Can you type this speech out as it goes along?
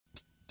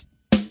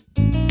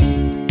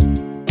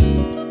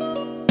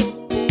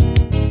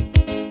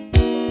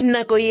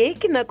Nako ye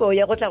ke nako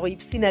ya go tla go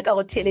ipsina ka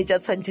go theletša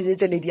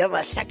tshwantšhetšeledi ya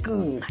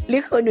mahlakong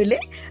le kgono le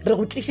re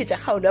go tlišetša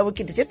kgaolo ya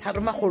bo3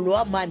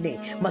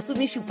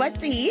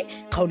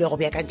 kgaolo ya go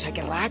beakantšha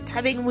ke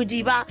Rathabeng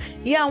Modiba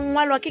ya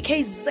ngwalwa ke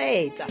KZ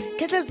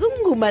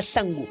Ketlezungu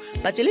Mahlangu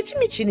ba tsweletše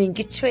metšhineng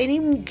ke Tshweni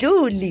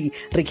Mdluli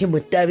re ke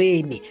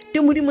Motabene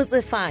Tumi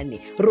Motsefane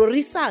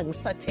Rorisang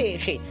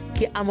Sathege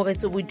ke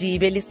amogetse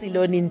Bodibe le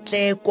Siloni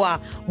Ntlekwa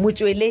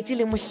motsweletši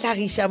le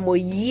mohlagiša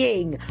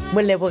moyeng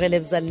molebogele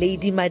bza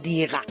Lady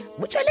Madira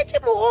motsweletši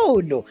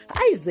mogolo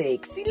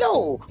Isaac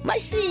Silo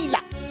Mashila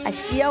a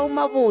šia o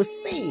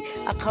mabose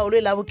a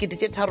kgaolo la bo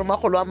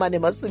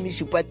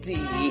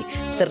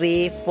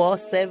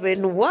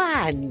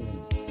 3471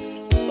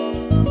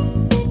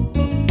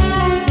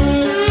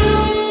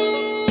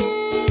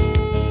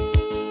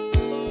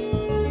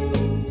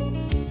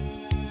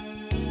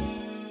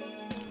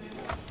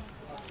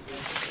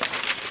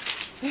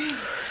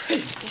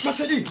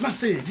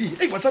 Masedi.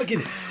 Hey, what's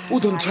again? O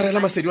don't tshwarela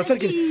Masedi, what's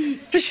again?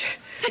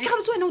 Saki ga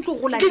botse wena o tlo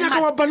gola. Ke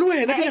nyaka wa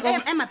balwena, ke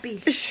nyaka. Ema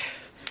pele.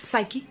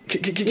 Saki. Ke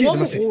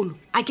mogolo.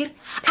 A ke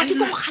tlo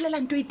go galela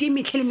ntwe e teng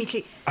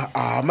metlhe.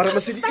 Mara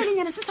Masedi. Ba le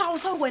nyana se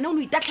sa wena o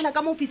no itatlela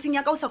ka mo officing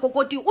ya ka o sa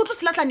kokoti. O tlo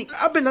selatlane.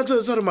 A bena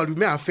tsore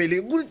malume a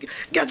fele.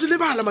 Ke a tsile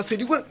bala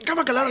Masedi ka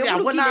baka la re ya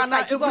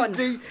bonana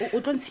everyday.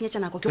 O tlo ntshinyetsa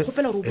nako ke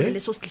gopela re o bolele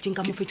so se tletseng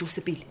ka mo fetse o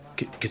sepele.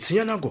 Ke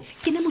tshinya nako.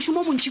 Ke ne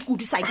moshumo mo ntshi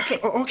kudu Saki tle.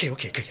 Okay.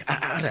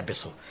 A re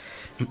beso.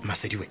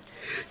 Masedi we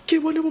ke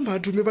bone bo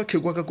madume ba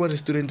khekwa ka kwa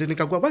restauranteng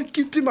ka kwa ba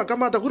kitima ka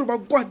mata gore ba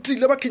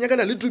kwatile ba khenya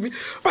kana le Tumi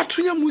ba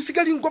thunya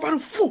musika leng kwa ba re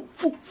fu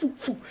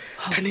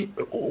kane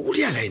o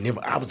le ala ene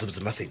a botse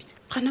Masedi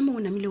gana mo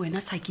namile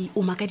wena Saki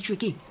o makaditšwe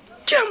keng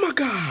ke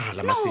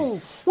makala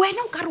Masedi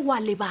wena o ka re wa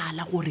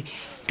lebala gore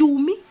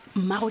Tumi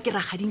mmago ke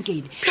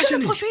ragadingkele le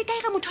phošo e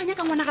kae ga motho a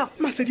nyaka ngwana gago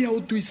Masedi a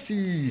o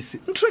tuisise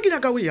ntho ke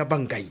nyaka o ya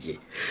banka ye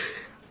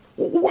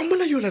wa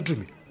mona yo la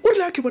Tumi o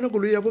re ke bona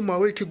goloi ya bo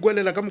mawe ke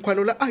gwalela ka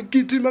mokgwana la a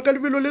kitima ka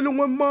lebelo le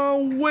lengwe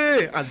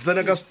mawe a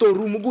tsena ka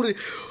storeroom gore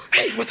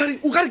hey watsari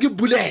o ka re ke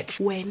bullet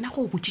wena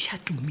go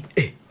botšiša Tumi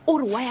o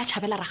re wa ya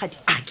tšhabela ragadi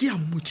a ke ya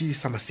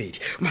mmotšiša Masedi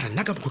mara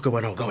nna ka mokgwa ke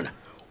bona o ka ona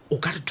o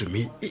ka re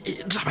Tumi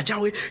taba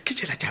tšawe ke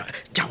tšela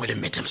tšawe le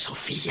Madam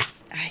Sophia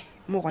ai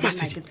mo gona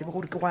nna ke tsebe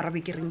gore ke go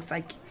arabe ke reng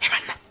Saki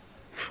banna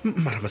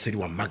mara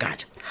Masedi wa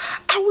mmakaja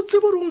a o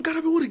tsebe gore o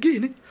nkarabe gore ke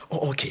ene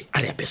okay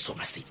a le ya beso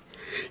Masedi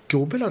ke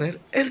o bela re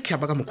ke ya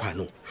baka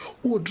mokgwano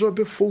o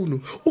drope phone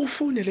o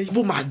founele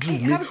bo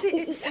madume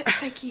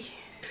Saki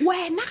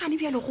wena ga ne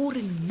bjalo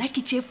gore nna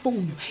ke tše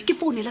phone ke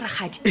founele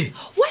ragadi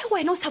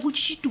wena o sa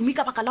botšiše Tumi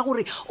ka baka la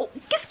gore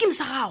ke skim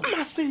sa gago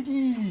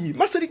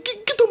Masedi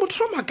ke to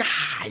motho wa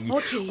makae o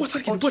sa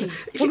ke bona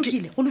go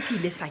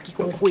lokile Saki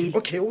go kwele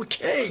okay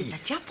la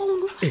tša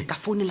phone ka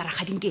founela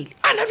ragadinkele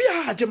ana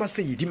bja je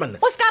Masedi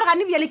manna o ska re ga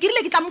ne bjale ke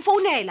rile ke tla mo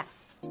founela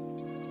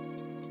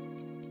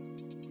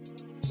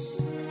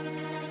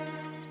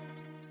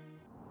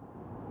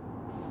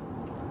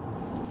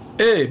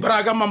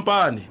Braga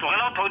mampane.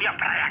 Tlogela o thodi ya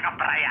brayaka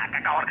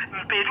ka gore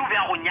mpedi o be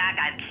go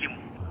nyaka tlhimo.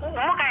 O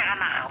mo kae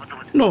gana ga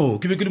botse. No,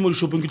 ke be ke le mo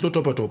shopong ke tlo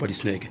topa di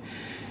snack.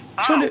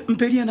 Tshole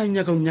mpedi yana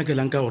nyaka o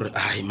nyakelang ka gore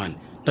ai man,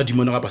 na di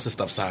mona ga ba se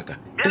staff saka.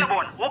 Bele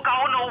bona, o ka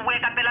ona o bue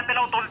ka pela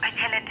o tonta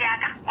tšhelete ya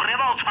ka. Gore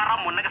ba o tshwara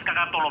monna ke se ka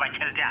tolo ba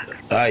tšhelete ya ka.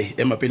 Ai,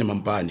 ema pele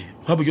mampane.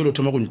 Ga bo jolo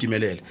thoma go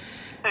ntimelela.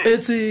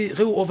 Etse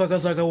ge o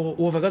overgaza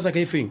ka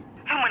e feng?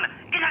 Monna,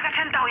 ke nyaka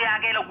tšhelete o ya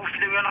ka ele go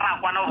file yona ra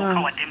kwana o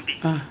ka wa tempe.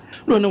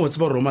 Lo na wa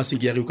tseba Roma se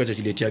ke ya go ka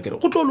jajilete ya kere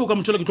go tlo loka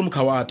motho le ke tlo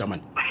mokawata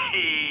man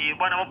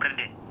bona mo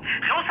Brandon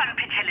ge o sa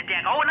mphetšhelete ya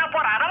ka o na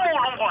porara mo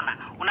o leng gona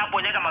o na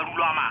ponya ka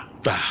madulo a mang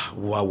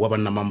wa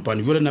banna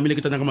mampane jole namile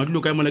ke tanya ka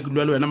madulo ka mola ke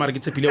dula le wena mara ke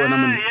tshepile wena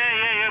monna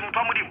motho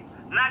wa modimo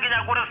nna ke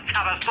nyaka gore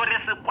setšhaba story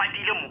se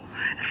kwadile mo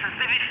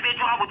se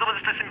befetšwe ga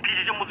botse se se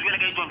mphišitše motse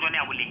bjele ka e tsontsone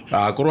ya boleng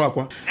koro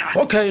kwa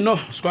okay no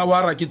ska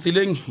wa ra ke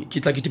tseleng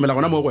ke tla ke timela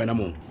gona mo go wena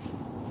mo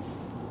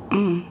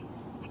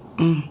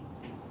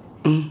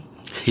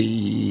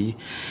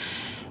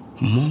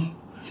mo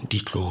di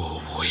tlo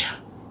boya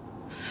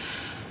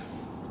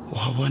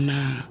wa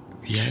bona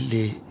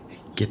bjale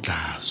ke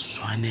tla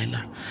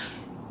swanela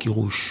ke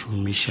go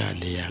šomiša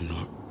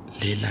leano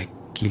le la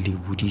ke le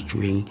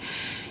boditšweng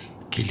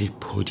ke le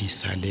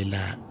phodisa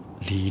lela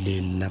le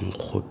ile la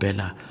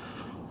nkgopela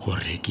go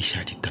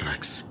rekiša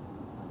di-drugs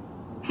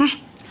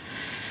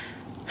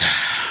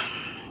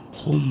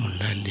go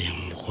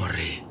molaleng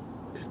gore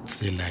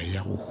tsela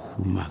ya go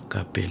huma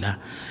ka pela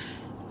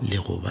le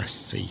go ba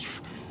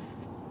safe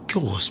ke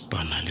go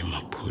spana le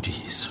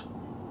maphodisa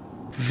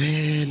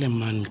vele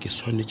man ke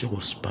swanetše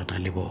go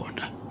spana le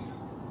bona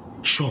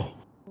sure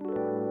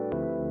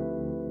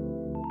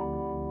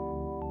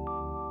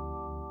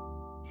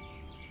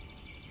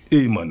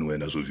man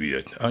wena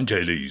Sophia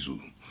anjayile izu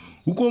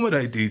ukoma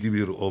da iti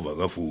biro over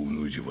ka phone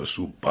o jiva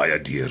so baya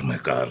dear my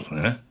car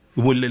o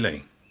bolela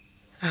eng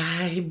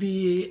ai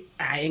bi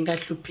ai nga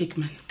hluphiki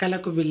man kala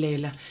ku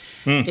bilela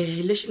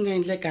lexi nga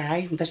endleka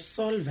hayi nda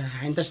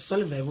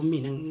solve bo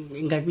mina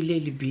nga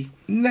bileli bi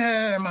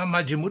ne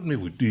mama jimut me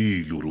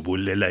vutile uri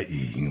bolela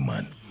eng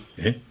man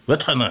va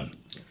thanana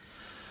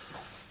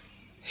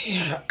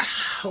Yeah,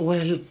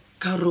 well,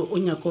 Karo, o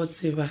nyaka o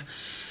tseba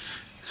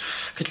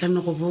ke tla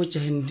no go botsa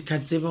ka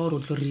tseba gore o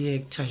tlo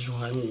reacta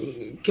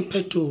jwang ke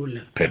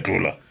phetola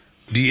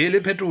diele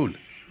phetola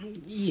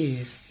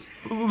yes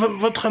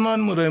va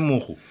tganane mo rae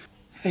mogo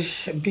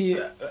be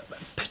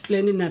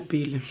phetola na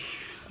pele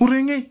o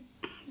reng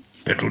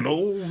phetola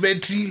o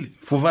betile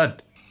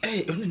fovat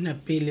o na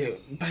pele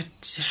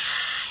but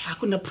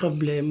akuna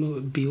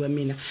problem be wa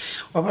mina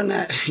wa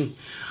bona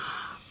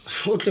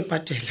o tlo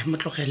patela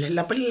motlogele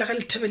la pele ga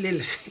le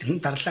thebelele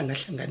nta re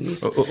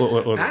hlanganisa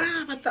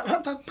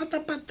bata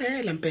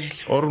patela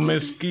mpela or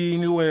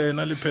meskini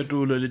wena le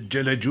phetola le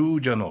jela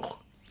juja nogo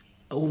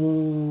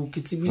ke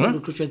tsebile lo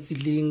tlo tswa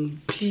tsileng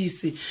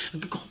please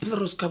ke go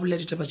pela ska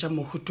bolela ditaba tša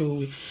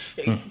mogotowe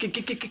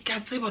ke a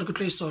tseba gore ke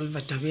tlo e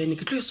solve tabene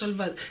ke tlo e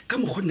solve ka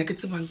mogonna ke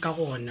tsebang ka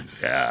gona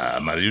ya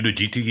mara yo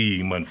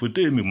GTK man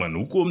futemi man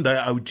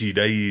ukomda auti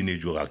da yini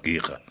jo ga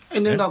kega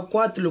ene nga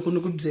kwati loko no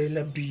go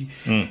bzela bi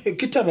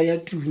ke taba ya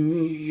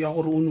Tumi ya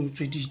gore o no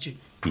tsweditše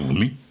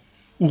Tumi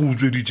o go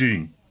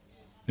tsweditšeng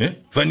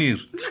vanir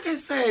like I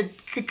said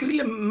ke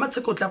krile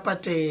Matsheko tla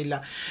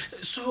patela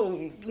so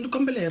ni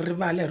kombele re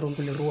bale rongo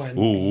le ruane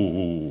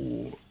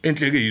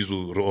entle ke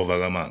izo re over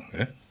ka mang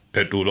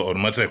phetola or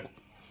Matsheko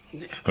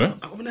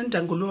bona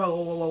ntangulo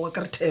wa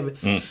karthebe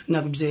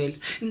na kubzela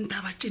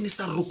ndaba tshini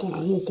sa roko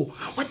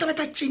wa taba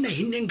ta tshina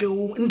hinenge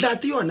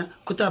ndlati yona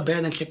ku ta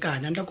bayana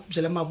nhlekana ndla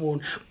kubzela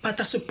mavona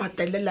bata swi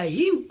patelela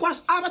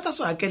hinkwaso a bata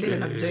swi hakelela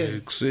na kubzela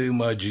kuse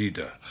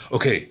majida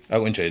okay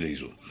akwenjayele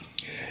izo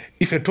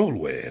if at all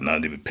wena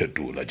le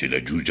phetola jela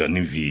juja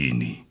ni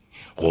vini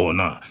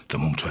gona tsa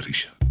mo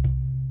mtshwarisha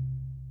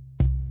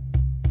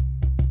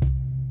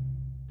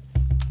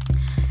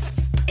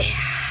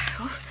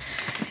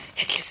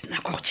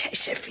Nako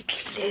tsheshe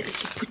fitlile re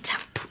ke phuthe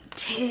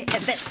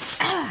and then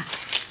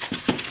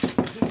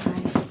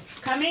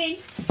come in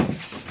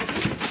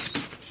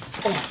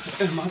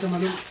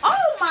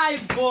oh my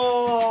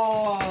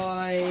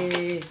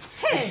boy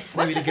hey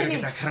what's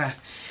happening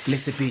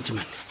let's speech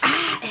man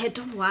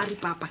don't worry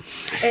papa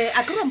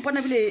a ke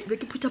rompona bile be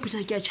ke phutha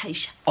ke a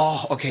chaisha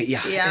oh okay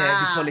yeah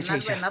before le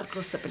chaisha na re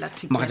tlo sepela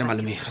tiki magaja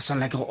malome re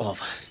swana ke go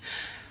over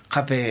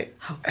gape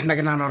nna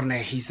ke nana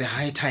rone he's a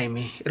high time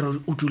re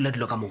o dula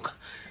dilo ka moka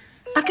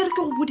a ke re ke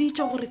go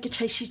boditse gore ke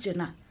chaishitse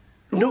na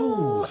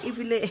no e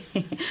bile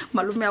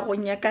malome a go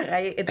nyaka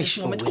gae at this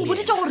moment go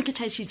boditse gore ke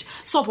chaishitse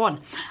so bona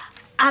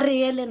a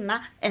re ele nna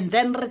and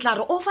then re tla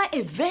re over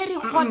a very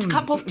hot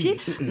cup of tea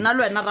nna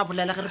le wena ra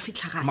bolela ge re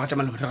fitlha gae magaja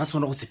malome re ga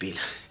sone go sepela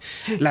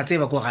la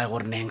tseba go gae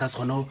gore ne nka se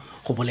gone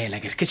go bolela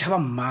ke tšhaba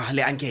mma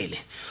le ankele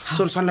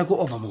so re swanela go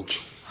over moki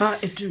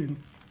Tumi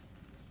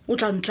o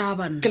tla ntla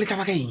bana ke le tla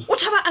ba ka eng o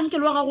tšhaba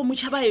ankele wa gago mo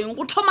tšhaba eng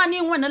go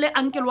thomaneng wena le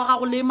ankele wa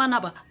gago le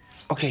manaba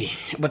okay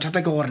bothata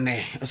ke gore ne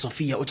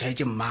Sophia o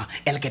tšhaetse mma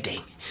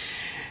elketeng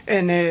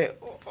and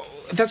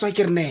that's why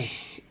ke re ne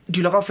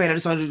dilo ka fela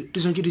di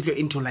swantse di tlo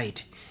into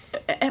light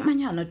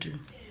manyana tu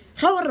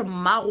ge o re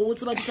mmago o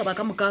tseba ditaba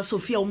ka moka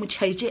Sophia o mo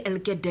tšhaetse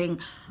elkedeng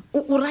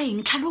o ra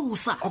eng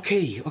tlhalosa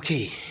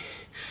okay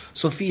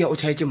Sophia o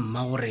tšhaetse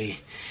mma gore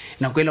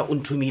nako ela o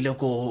nthumile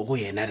go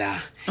yena ra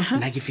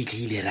nna ke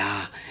fitlhile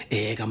ra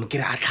ka mo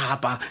kere a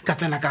hlapa ka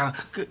tsena ka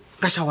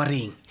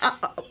showereng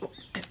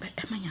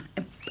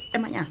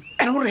emanyana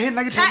ene gore he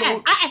nna ke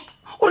tlhaile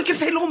gore ke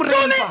tlhaile go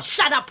morena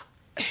shut up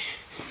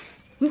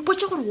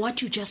mpotse gore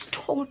what you just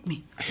told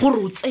me gore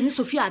o tsene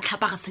Sophia a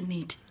tlhapa ga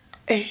senete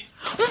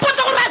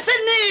mpotse gore a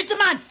senete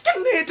man ke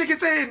nnete ke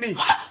tsene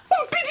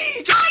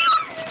ompiditše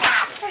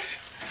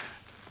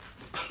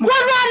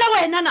warwala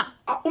wena na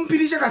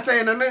ompiditše ka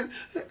tsena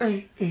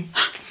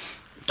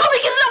Tumi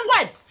ke rileng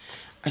wena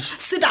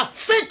sit down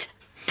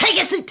take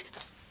a seat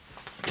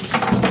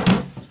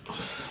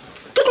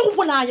ke tlo go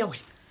bolaya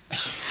wena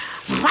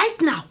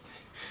right now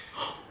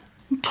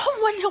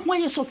nthongwe le ngwe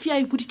ye Sophia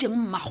e boditseng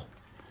mmago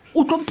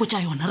o tlo mpotsa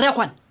yona re ya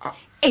kwana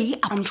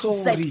I'm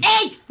sorry.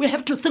 We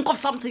have to think of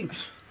something.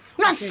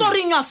 You are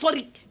sorry.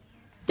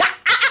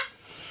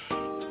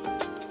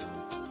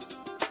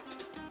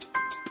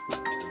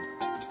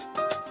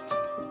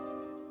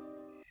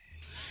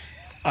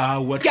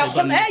 what Ke a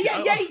kgona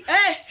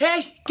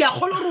ke a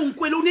kgona re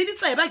nkwele o ne di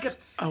tseba ke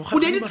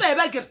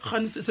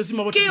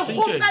ke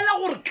gopela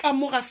gore ka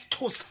mo ga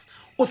sethosa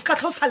o ska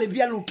tlhosa le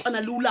bia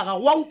lotana le ulaga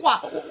wa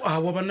nkwa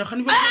wa bana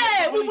gane o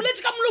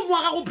boletse ka molomo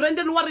wa gago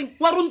Brandon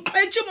wa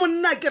rontlhwetse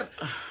monna ke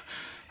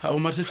o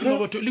marse se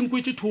mabotho le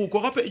nkwetse thoko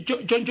gape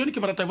John ke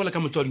marata vola ka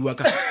motswadi wa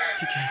ka ge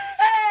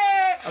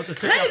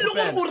e le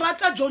gore o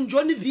rata John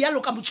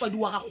bialo ka motswadi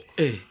wa gago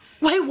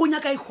wa e bonya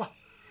ka ekgwa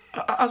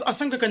a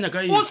sanka kanya ka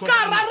o ska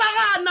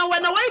raragana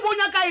wena wa e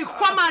bonya ka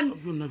ekgwa man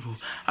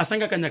a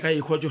sanka kanya ka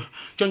ekgwa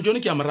John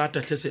ke a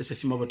marata tle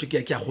se mabotho ke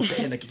a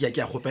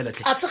gopela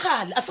tle a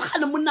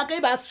segale monna ka e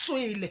ba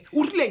swele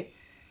o rileng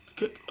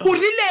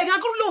a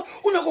ke lo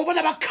o ne go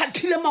bona ba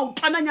khathile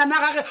mautwananyana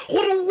gage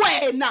gore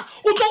wena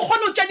o tlo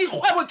kgona o tša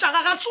dikgwebo tša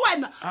gaga se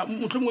wena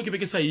motlhomongwe ke be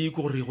ke sa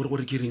iko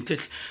gore ke reng tle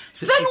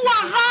then wa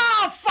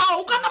gafa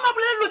o ka nama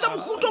bolelelo tša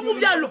mohuto mo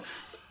bjalo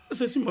se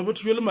se sima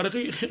batho jole mare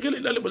ge le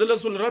la le bolela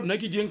sole ra nna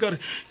ke dieng kare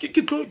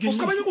ke tlo o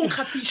ka bane go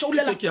nkgafisha o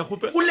lela ke ya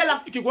gope o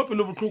lela ke kwa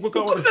pele botlhoko ka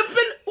o gore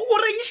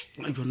reng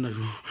ai jonna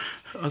jo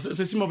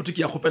se sima batho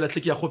ke ya gopela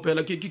tle ke ya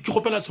gopela ke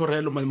gopela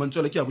tshorelo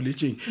mantswela ke ya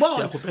boletseng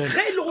ke ya gopela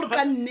ge e le gore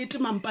ka nnete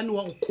mampane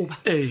wa go koba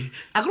eh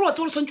a ke re wa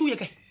tse o swantse o ye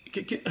kae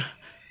ke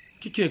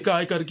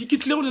kae kare ke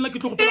tle go nna ke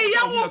tlo gopela e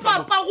ya go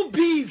papa go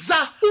biza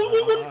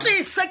o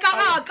ntise ka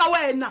gaka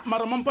wena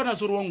mara mampana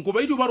se re wa nko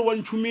ba idi ba re wa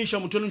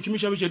ntshumisha motho le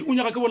ntshumisha bešedi o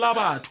nyaka ke bola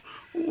batho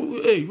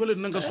jole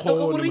nna nka se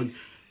kgone man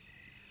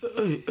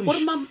gore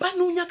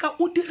mampane o nyaka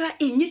o dira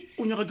eng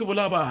o nyaka ke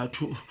bola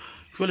batho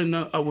jole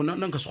nna a bona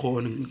nna nka se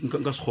kgone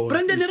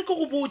Brandon re ke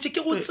go botse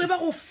ke go tseba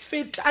go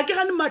feta a ke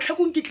gane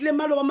matlhakong ke tlile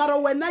maloba mara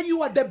wena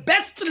you are the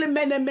best le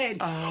man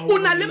o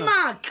na le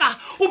maka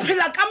o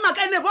phela ka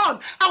maka ene bona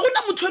a gona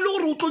motho le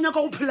gore o tlo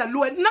nyaka go phela le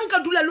wena nna nka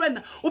dula le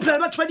wena o phela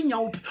le batho ba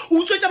dinyaupe o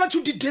utswetsa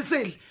batho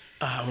didesele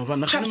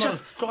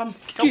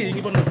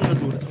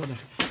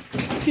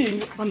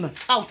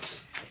out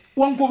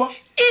wankoba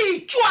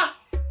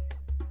itswa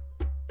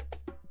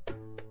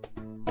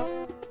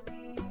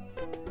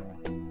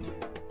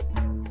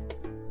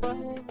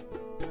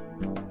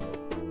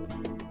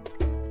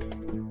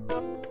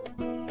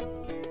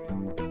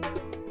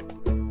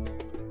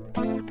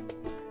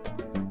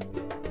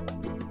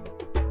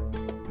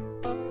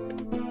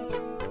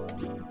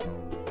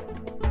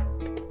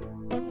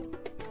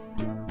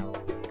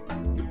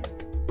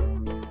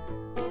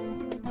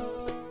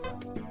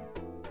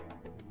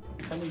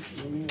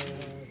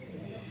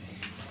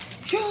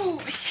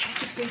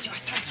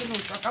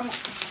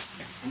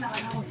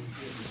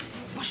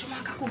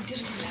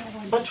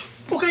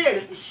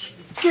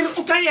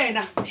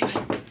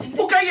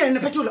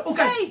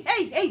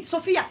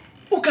Sophia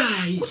o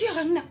kae go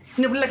dira nna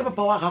ne bolela ke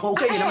papa wa gago o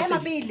ka ela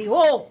masedi pele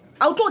o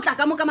a o tlo tla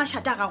ka mo ka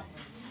mashata gago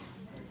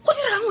go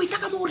dira gang o ita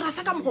ka mo go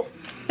rasa ka mogo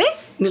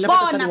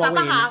bona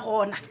papa ga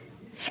gona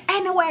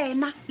ene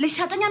wena le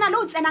shatanyana le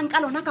o tsenang ka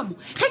lona ka mo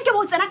ge nke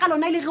bo tsena ka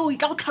lona ile ge o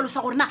itla go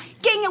tlhalosa gore na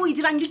ke eng e o e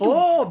dirang le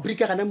Tumi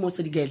brika gana mo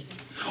se digele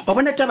wa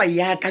bona taba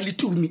ya ka le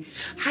Tumi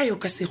ha yo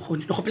ka se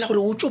gone le gopela gore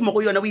o tšo mo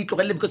go yona o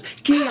itlogele because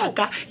ke ya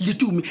ka le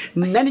Tumi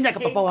nna ne nyaka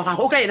papa wa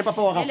gago o ka ena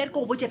papa wa gago le re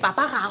go botse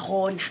papa ga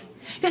gona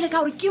bjale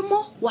ka gore ke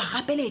mo wa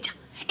gapeletša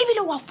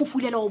ebile wa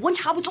fofulela o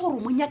bontšha ga botse gore o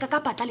monyaka ka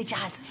patla le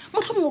jase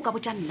motlho mongwe o ka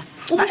botša nna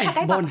o boša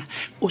kae bona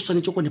o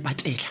swanetse go ne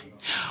patela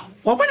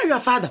wa bona your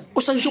father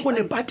o swanetse go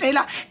ne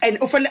patela and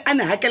o fele a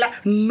ne hakela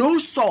no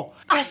so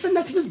a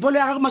sena tennis ball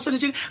ya gago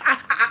maswanetseng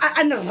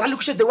a ne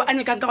ralokiše the way a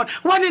nyakang ka gona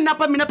wa ne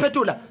napa mina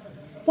phetola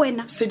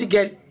wena sedi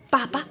girl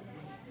papa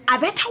a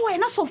betha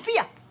wena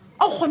Sophia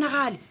a go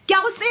kgonagale ke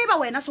a go tseba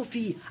wena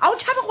Sophia a o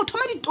tšhabe go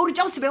thoma ditori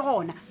tša go sebe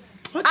gona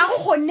a go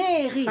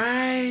kgonege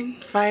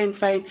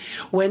fine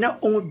wena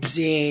o ngo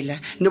bjela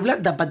ne bola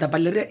daba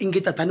le re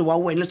ingetatane wa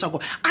wena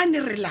leswako a ne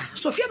rela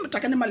Sophia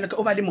motakane maleka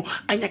o ba le mo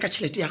a nyaka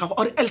tšhelete ya gago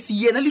or else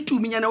yena le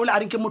Tuminyana o le a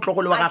reng ke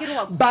motlogolo wa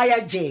gago ba ya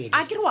jela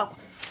a ke re wako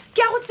ke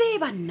a go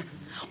tseba nna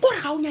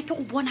gore ga o nyake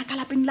go bona ka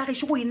lapeng la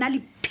gešo go ena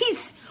le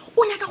peace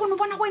o nyaka go no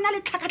bona go ena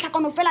le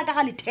tlhakatlhakano fela ka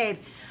ga lethebe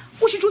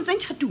o šitse o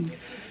tsentšha Tumi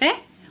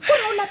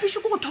gore o lapiše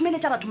ko go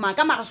thomeletša batho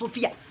maaka mara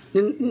Sophia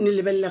ne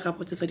lebelela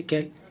gabotse sa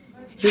dikele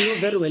you know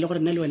very well gore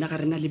nna le wena ga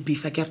rena le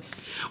beef kere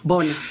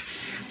bona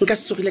nka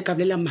se tsogile ka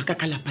bolela maka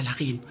ka lapa la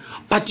geno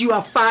but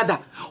your father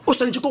o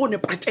swantse go ne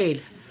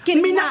patela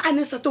mina a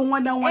ne sa to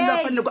ngwana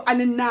a fanele go a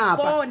ne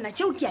napa bona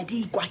tšeo ke a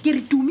dikwa ke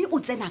re Tumi o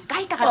tsena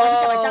kae ka ga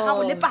ditaba tša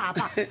gago le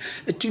papa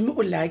Tumi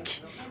o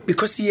lucky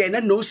because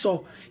yena no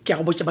so ke a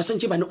go botsa ba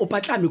swantse bane o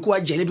patlame ko wa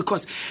jele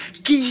because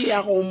ke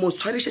ya go mo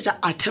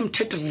tshwarešetša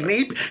attempted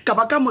rape ka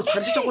ba ka mo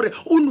tshwarešetša gore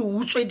o ne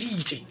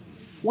utsweditše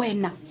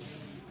wena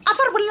a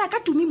fa re bolela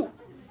ka Tumi mo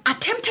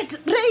attempted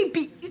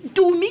rape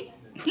Tumi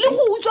le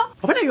go utswa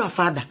wa bona your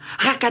father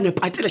ga ka ne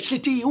patela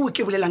tšhelete eo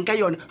ke bolelang ka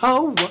yona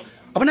wa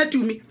bona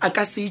Tumi a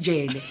ka se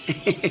jele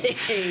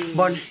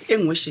bona e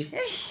ngweshe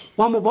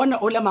wa mo bona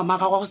o la mama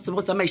ga go se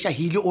go tsamaiša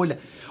hile ola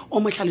o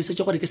mo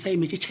tlhalosetse gore ke sa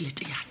imetse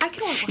tšhelete ya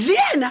le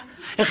yena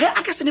ge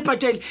a ka se ne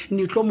patele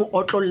ne tlo mo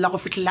otlolla go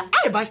fitlela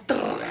a ba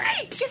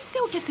straight se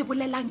seo ke se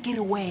bolelang ke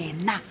re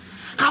wena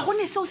ga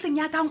gone seo se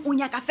nyakang o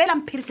nyaka fela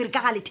mphirifiri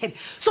ka ga lethebe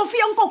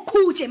Sophia nko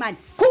khutše man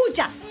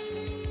khutša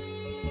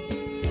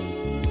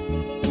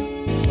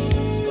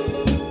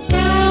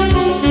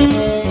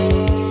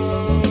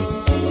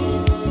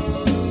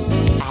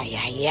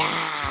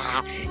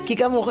ke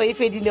ka mokgwa e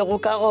fedilego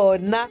ka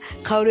gona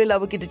kgaolo la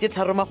bokete tše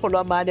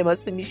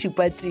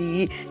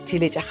 340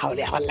 theletša kgaolo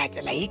ya go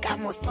latela e ka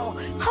moso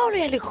kgaolo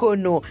ya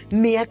lekgono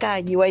mme ya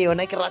kanyi wa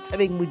yona ke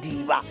Rathabeng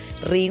Modiba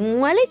re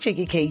ngwaletšwe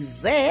ke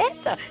KZ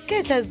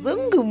ke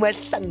Tlazungu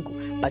Mahlangu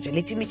ba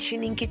tsweletše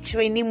metšhineng ke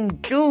Tšhweni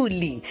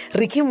Mtluli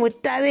re ke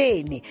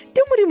Motabene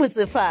Tumudi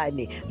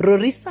Motsefane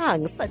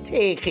Rorisang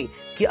Sathege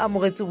ke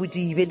amogetse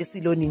Bodibe le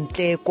Siloni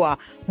Ntlekwa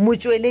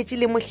motsweletše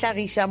le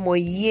mohlagiša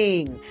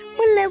moyeng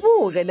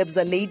moleboge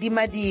lebza Lady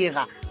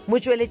Madira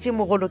motsweletše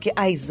mogolo ke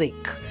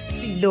Isaac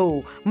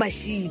Silo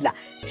Mashila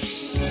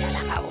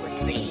shala